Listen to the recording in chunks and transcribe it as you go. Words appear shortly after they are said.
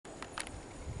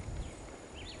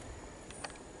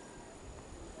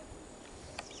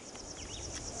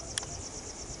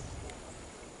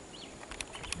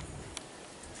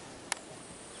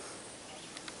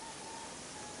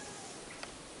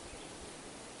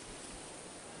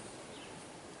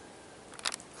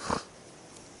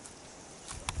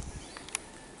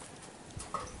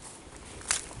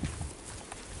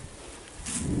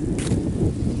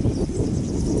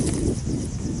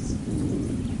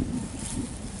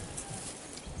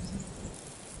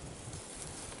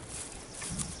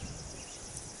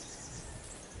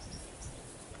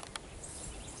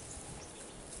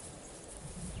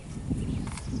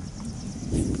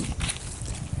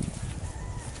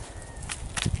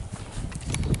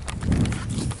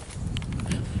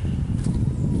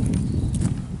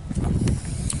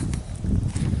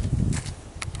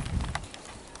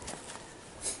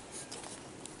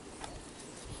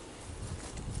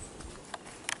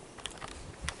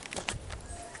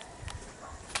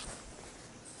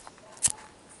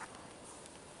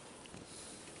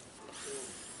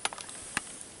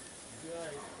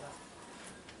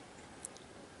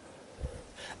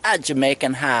a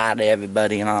Jamaican hi to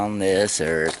everybody on this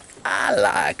earth. I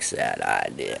like that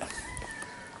idea.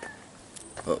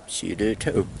 Hopes you do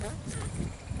too.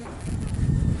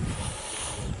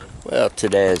 Well,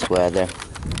 today's weather.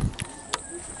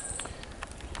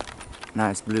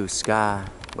 Nice blue sky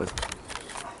with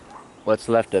what's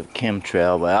left of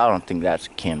chemtrail, but I don't think that's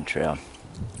chemtrail.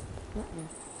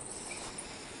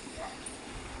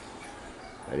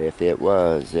 But if it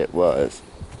was, it was.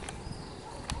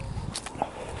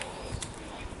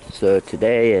 So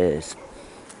today is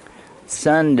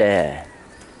Sunday,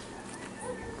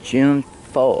 June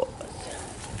 4th.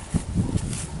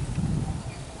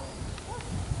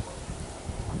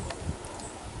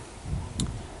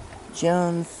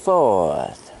 June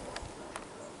 4th.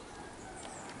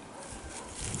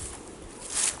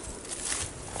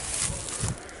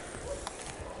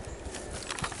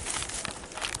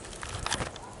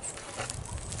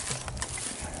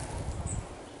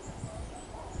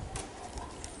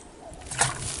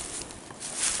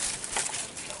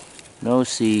 No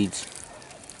seeds.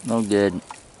 No good.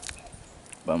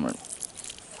 Bummer.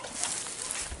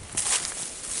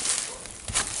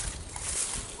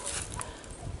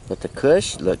 But the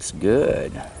kush looks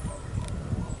good.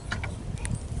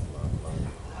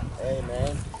 Hey,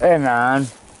 man. Hey, man.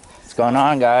 What's going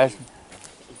on, guys?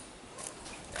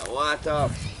 What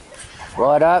up?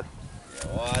 What up?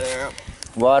 Water up.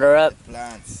 Water up? The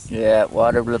plants. Yeah,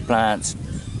 water the plants.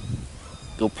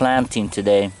 Go planting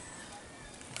today.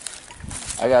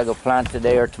 I gotta go plant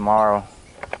today or tomorrow.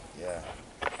 Yeah.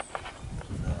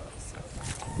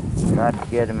 Got to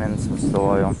get them in some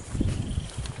soil.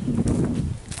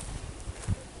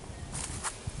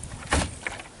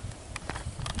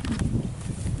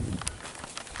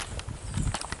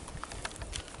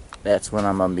 That's what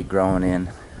I'm gonna be growing in.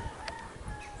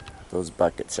 Those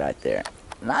buckets right there.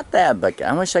 Not that bucket.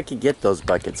 I wish I could get those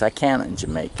buckets. I can't in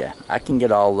Jamaica. I can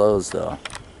get all those though.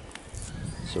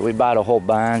 So we bought a whole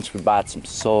bunch. We bought some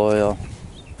soil.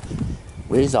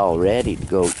 We's all ready to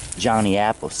go Johnny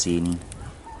apple seeding.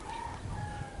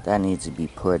 That needs to be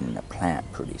put in the plant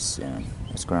pretty soon.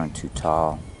 It's growing too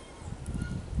tall.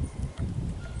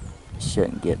 It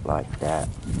shouldn't get like that.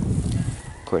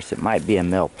 Of course, it might be a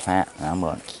male plant, and I'm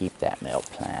going to keep that male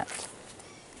plant.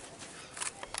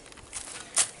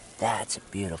 That's a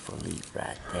beautiful leaf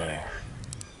right there.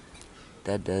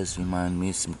 That does remind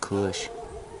me of some kush.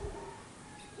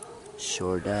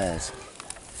 Sure does.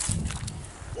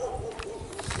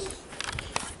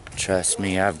 Trust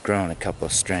me, I've grown a couple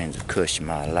of strains of kush in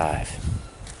my life.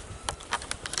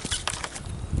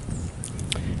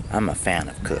 I'm a fan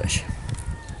of kush.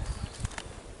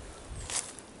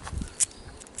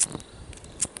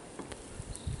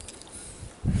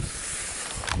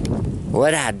 What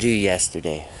did I do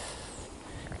yesterday?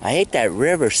 I ate that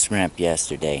river shrimp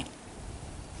yesterday.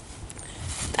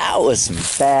 That was some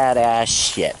badass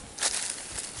shit.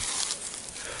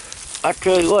 I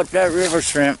tell you what, that river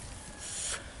shrimp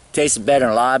tasted better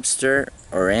than lobster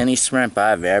or any shrimp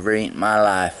I've ever eaten in my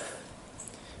life.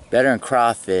 Better than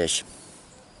crawfish.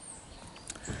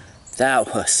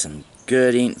 That was some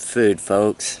good eating food,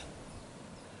 folks.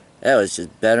 That was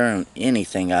just better than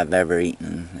anything I've ever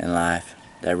eaten in life.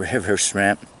 That river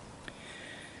shrimp.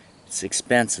 It's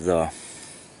expensive though.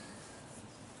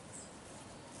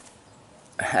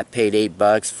 I paid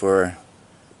 $8 for,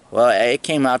 well, it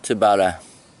came out to about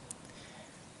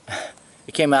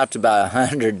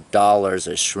 $100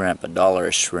 a shrimp, $1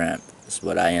 a shrimp. That's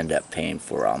what I end up paying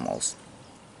for almost.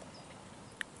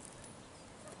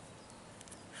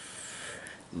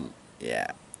 Yeah,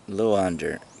 a little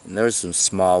under. And there's some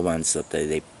small ones that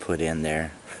they put in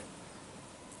there.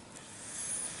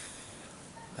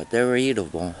 But they were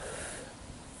eatable.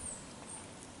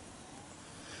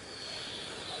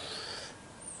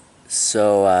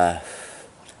 So, I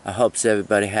hope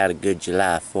everybody had a good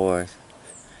July 4th.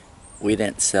 We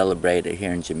didn't celebrate it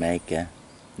here in Jamaica.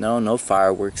 No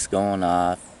fireworks going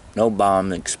off. No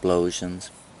bomb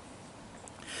explosions.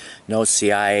 No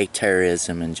CIA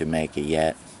terrorism in Jamaica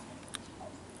yet.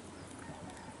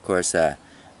 Of course,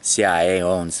 CIA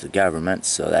owns the government,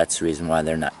 so that's the reason why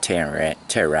they're not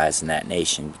terrorizing that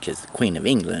nation, because the Queen of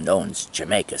England owns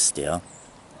Jamaica still.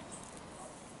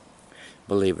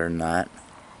 Believe it or not.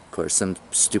 Of course, some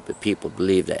stupid people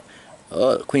believe that,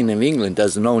 oh, the Queen of England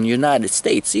doesn't own the United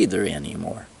States either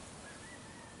anymore.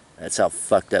 That's how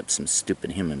fucked up some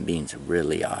stupid human beings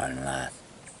really are in life.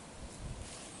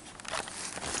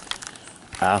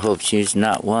 I hope she's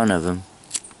not one of them.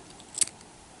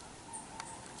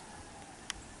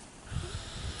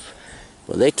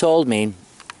 Well, they told me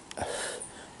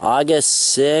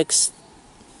August 6th,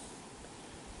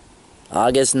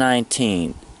 August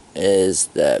 19th, is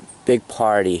the big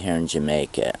party here in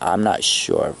Jamaica. I'm not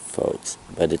sure, folks,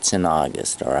 but it's in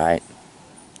August, alright?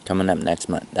 Coming up next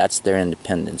month. That's their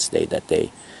Independence Day that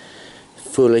they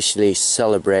foolishly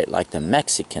celebrate like the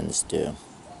Mexicans do,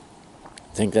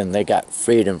 thinking they got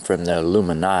freedom from the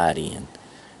Illuminati and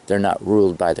they're not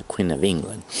ruled by the Queen of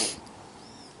England.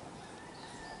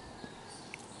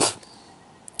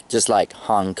 Just like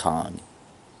Hong Kong.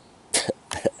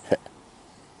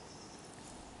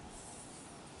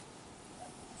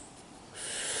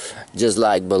 Just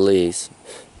like Belize.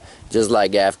 Just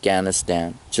like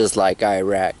Afghanistan. Just like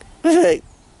Iraq. They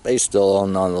still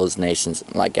own all those nations.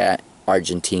 Like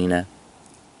Argentina.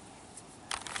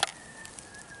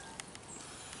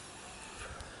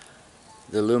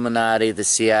 The Illuminati, the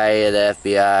CIA, the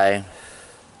FBI,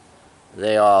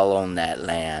 they all own that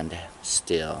land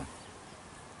still.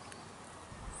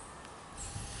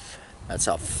 That's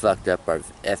how fucked up our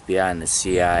FBI and the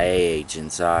CIA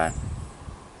agents are.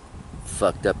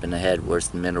 Fucked up in the head worse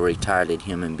than mentally retarded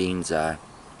human beings are.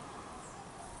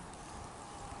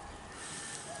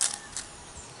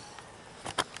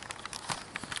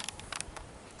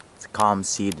 It's a calm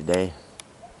sea today.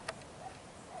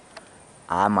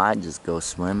 I might just go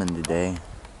swimming today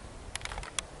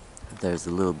if there's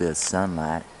a little bit of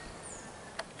sunlight.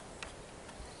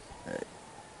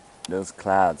 Those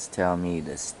clouds tell me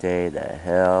to stay the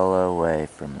hell away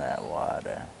from that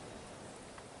water.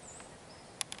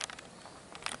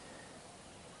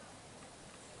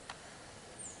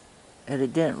 And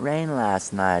it didn't rain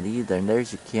last night either. And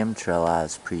there's your chemtrail I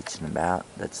was preaching about.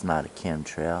 That's not a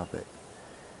chemtrail, but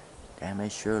damn,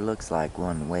 it sure looks like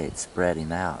one the way it's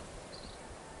spreading out.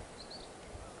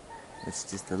 It's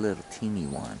just a little teeny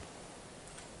one.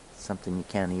 Something you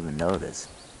can't even notice.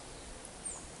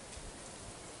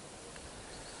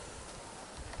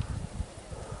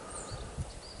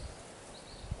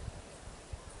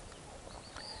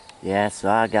 Yeah, so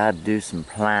I gotta do some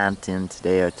planting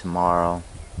today or tomorrow.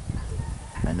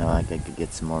 I know I could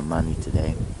get some more money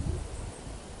today.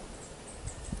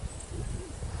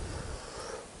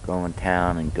 Go in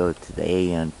town and go to the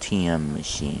ATM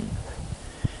machine.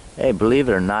 Hey, believe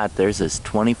it or not, there's this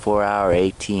 24-hour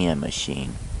ATM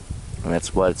machine. And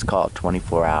that's what it's called,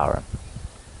 24-hour.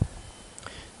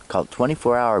 It's called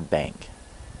 24-hour bank.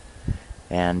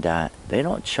 And they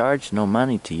don't charge no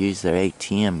money to use their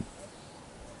ATM.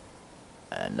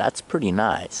 And that's pretty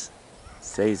nice.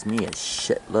 Saves me a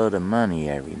shitload of money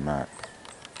every month.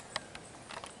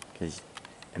 Because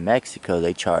in Mexico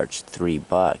they charge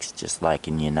 $3, just like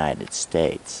in the United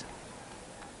States.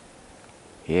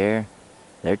 Here,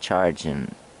 they're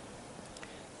charging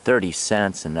 30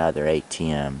 cents in other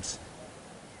ATMs.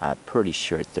 I'm pretty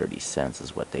sure 30 cents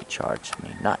is what they charged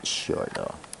me. Not sure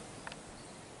though.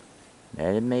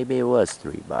 And maybe it was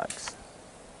 $3.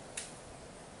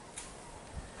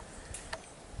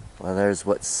 Well, there's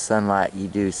what sunlight you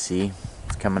do see.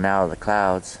 It's coming out of the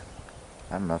clouds.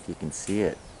 I don't know if you can see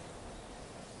it.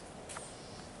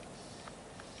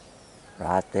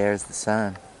 Right there's the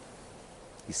sun.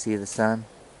 You see the sun?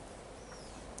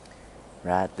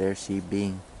 Right there she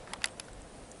be.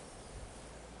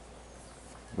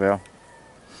 Well,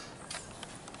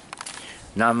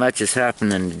 not much is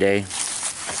happening today.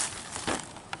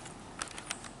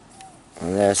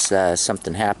 Unless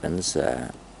something happens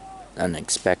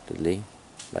unexpectedly,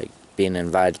 like being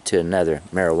invited to another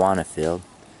marijuana field.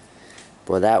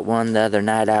 Boy, that one the other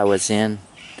night I was in,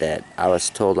 that I was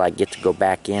told I'd get to go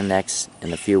back in next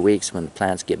in a few weeks when the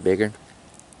plants get bigger.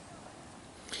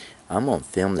 I'm gonna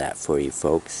film that for you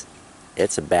folks.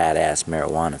 It's a badass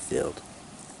marijuana field.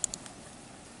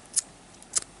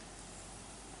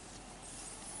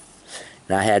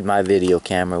 And I had my video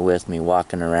camera with me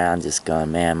walking around just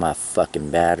going, man, my fucking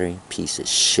battery, piece of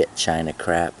shit China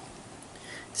crap.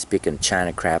 Speaking of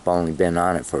China crap, I've only been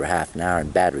on it for half an hour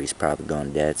and battery's probably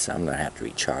gone dead, so I'm going to have to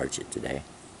recharge it today.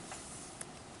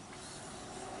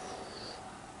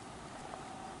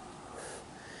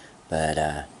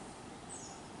 But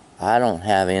I don't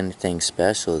have anything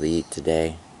special to eat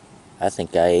today. I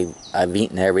think I've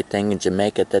eaten everything in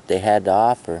Jamaica that they had to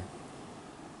offer.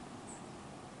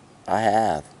 I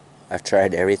have. I've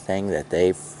tried everything that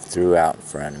they threw out in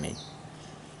front of me.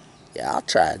 Yeah, I'll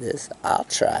try this. I'll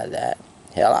try that.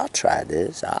 Hell, I'll try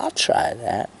this. I'll try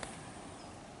that.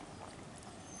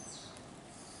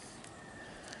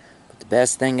 But the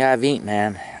best thing I've eaten,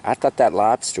 man, I thought that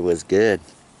lobster was good.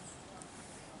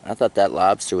 I thought that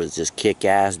lobster was just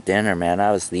kick-ass dinner, man.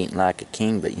 I was eating like a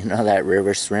king, but you know that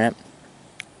river shrimp?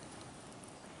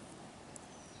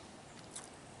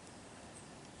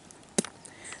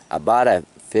 I bought a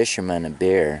fisherman a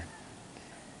beer.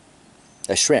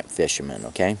 A shrimp fisherman,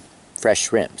 okay? fresh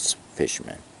shrimps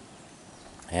fisherman.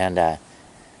 And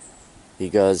he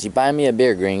goes, "You buy me a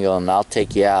beer, gringo, and I'll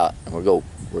take you out, and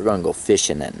we're gonna go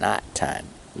fishing at night time,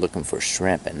 looking for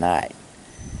shrimp at night."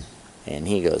 And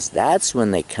he goes, "That's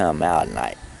when they come out at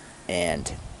night."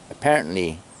 And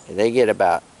apparently they get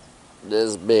about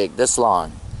this big, this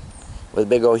long, with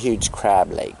big old huge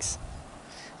crab legs.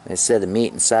 They said the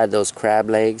meat inside those crab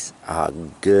legs,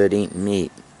 good eating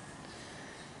meat.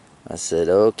 I said,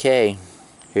 "Okay,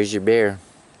 here's your beer.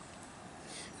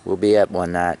 We'll be up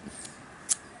one night."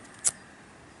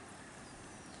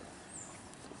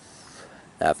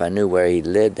 Now, if I knew where he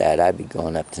lived at, I'd be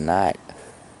going up tonight.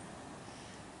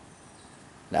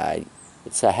 Now,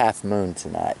 it's a half moon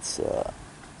tonight, so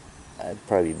I'd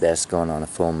probably be best going on a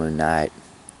full moon night.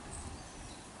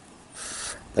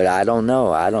 But I don't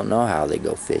know. I don't know how they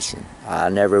go fishing. I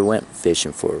never went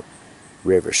fishing for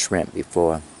river shrimp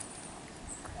before.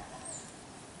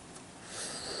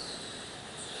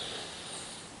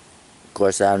 Of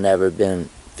course, I've never been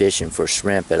fishing for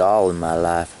shrimp at all in my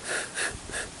life.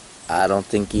 I don't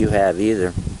think you have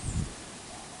either.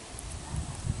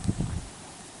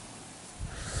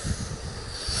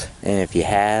 And if you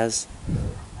has,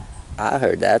 I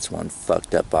heard that's one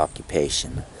fucked up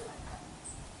occupation.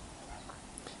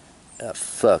 A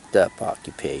fucked up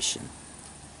occupation.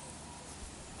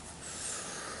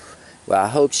 Well, I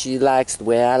hope she likes the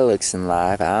way I looks in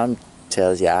life. I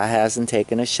tells you, I hasn't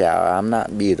taken a shower. I'm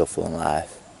not beautiful in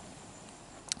life.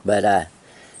 But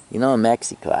you know, in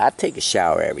Mexico, I take a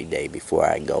shower every day before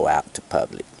I go out to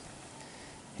public.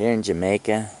 Here in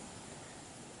Jamaica,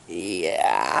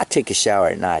 yeah, I take a shower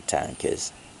at night time,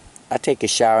 because I take a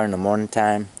shower in the morning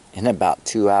time. In about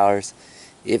 2 hours,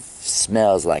 it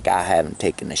smells like I haven't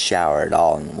taken a shower at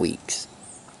all in weeks.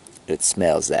 It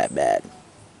smells that bad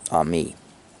on me.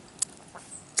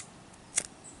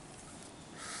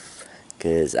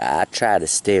 Because I try to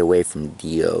stay away from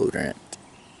deodorant,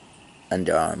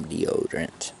 underarm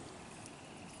deodorant.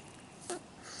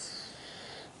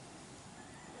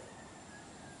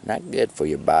 Not good for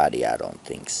your body, I don't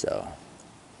think so.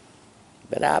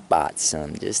 But I bought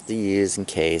some just to use in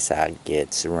case I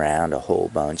get around a whole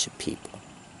bunch of people.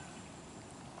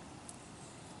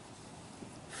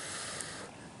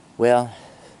 Well,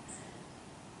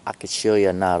 I could show you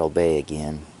a Noddle Bay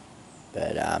again,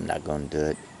 but I'm not going to do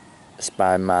it. It's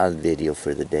probably my video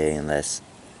for the day unless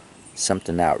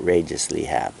something outrageously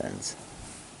happens.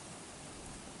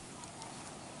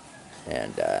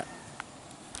 And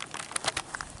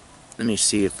let me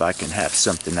see if I can have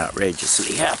something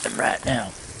outrageously happen right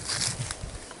now.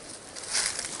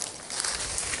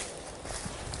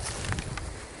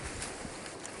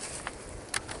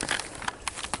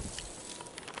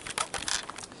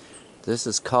 This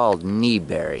is called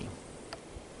kneeberry.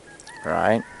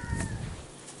 Right?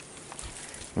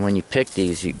 And when you pick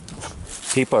these,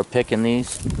 people are picking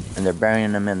these and they're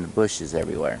burying them in the bushes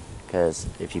everywhere. Because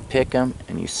if you pick them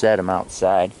and you set them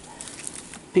outside,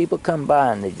 people come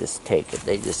by and they just take it.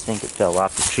 They just think it fell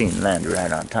off the tree and landed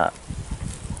right on top.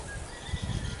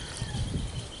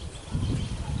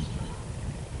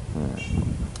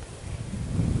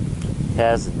 It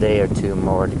has a day or two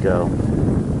more to go.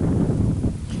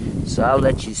 So I'll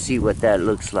let you see what that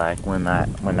looks like when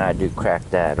I do crack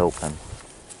that open.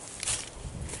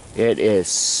 It is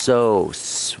so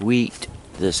sweet,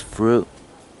 this fruit.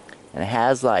 And it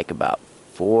has like about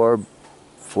four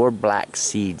black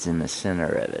seeds in the center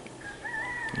of it.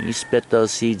 And you spit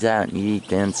those seeds out and you eat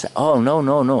the inside. Oh,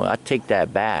 no, I take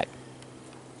that back.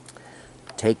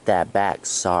 Take that back,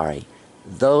 sorry.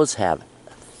 Those have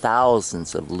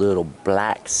thousands of little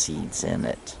black seeds in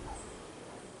it.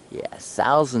 Yeah,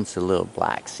 thousands of little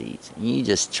black seeds. And you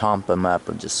just chomp them up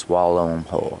or just swallow them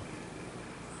whole.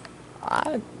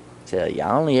 I tell you,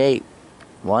 I only ate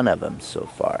one of them so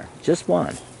far. Just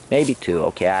one. Maybe two.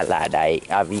 Okay, I lied.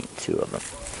 I've eaten two of them.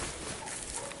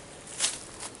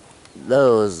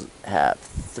 Those have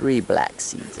 3 black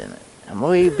seeds in it. And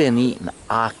we've been eating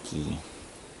ackee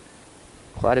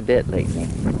quite a bit lately.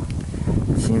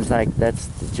 Seems like that's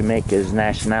Jamaica's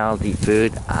nationality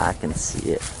food. I can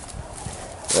see it.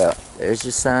 Well, there's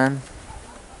your sun.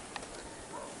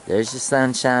 There's your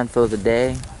sunshine for the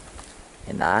day.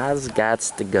 And I's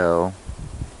gots to go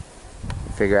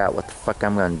figure out what the fuck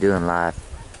I'm gonna do in life.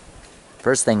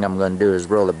 First thing I'm gonna do is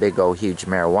roll a big old huge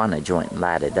marijuana joint and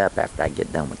light it up after I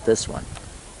get done with this one.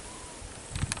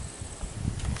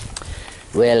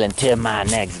 Well, until my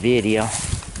next video,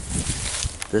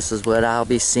 this is what I'll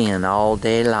be seeing all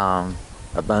day long.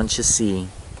 A bunch of sea.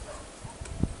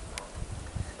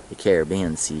 The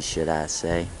Caribbean Sea, should I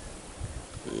say.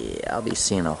 Yeah, I'll be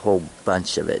seeing a whole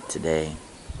bunch of it today.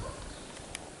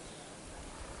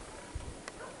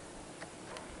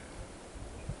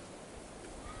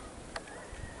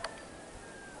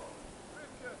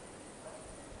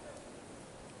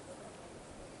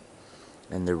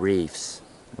 and the reefs.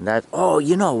 And that, oh,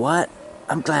 you know what?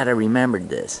 I'm glad I remembered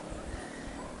this.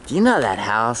 Do you know that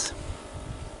house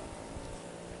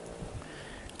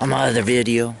on my other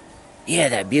video? Yeah,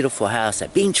 that beautiful house,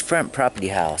 that beachfront property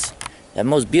house. That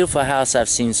most beautiful house I've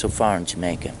seen so far in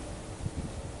Jamaica.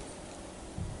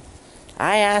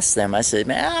 I asked them, I said,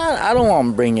 man, I don't want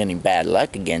to bring any bad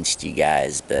luck against you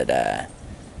guys, but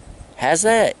has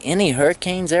any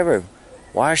hurricanes ever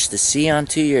washed the sea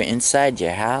onto inside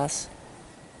your house?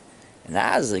 And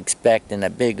I was expecting a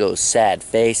big old sad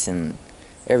face and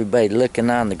everybody looking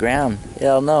on the ground.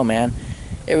 Hell no, man.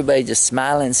 Everybody just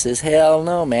smiling and says, hell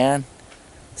no, man.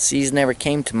 Seas never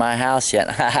came to my house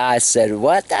yet. I said,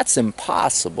 what? That's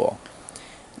impossible.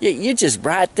 You're just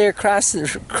right there across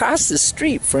the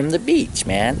street from the beach,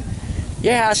 man.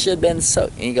 Your house should have been so.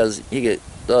 He goes,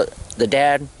 the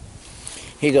dad,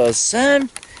 he goes, son,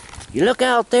 you look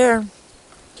out there,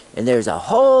 and there's a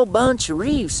whole bunch of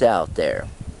reefs out there.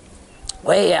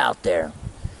 Way out there.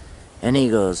 And he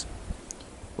goes,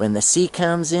 when the sea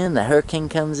comes in, the hurricane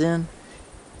comes in,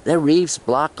 the reefs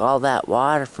block all that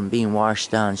water from being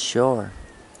washed on shore.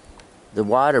 The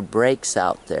water breaks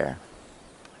out there.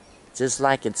 Just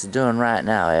like it's doing right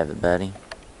now, everybody.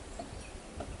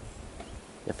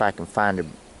 If I can find her,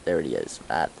 there it is,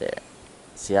 right there.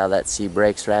 See how that sea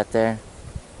breaks right there?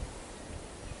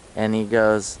 And he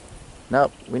goes,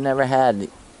 nope, we never had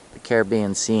the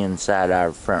Caribbean Sea inside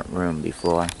our front room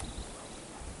before.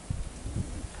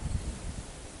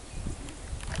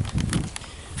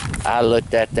 I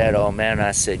looked at that old man and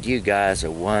I said, you guys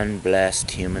are one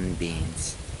blessed human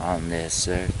beings on this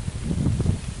earth.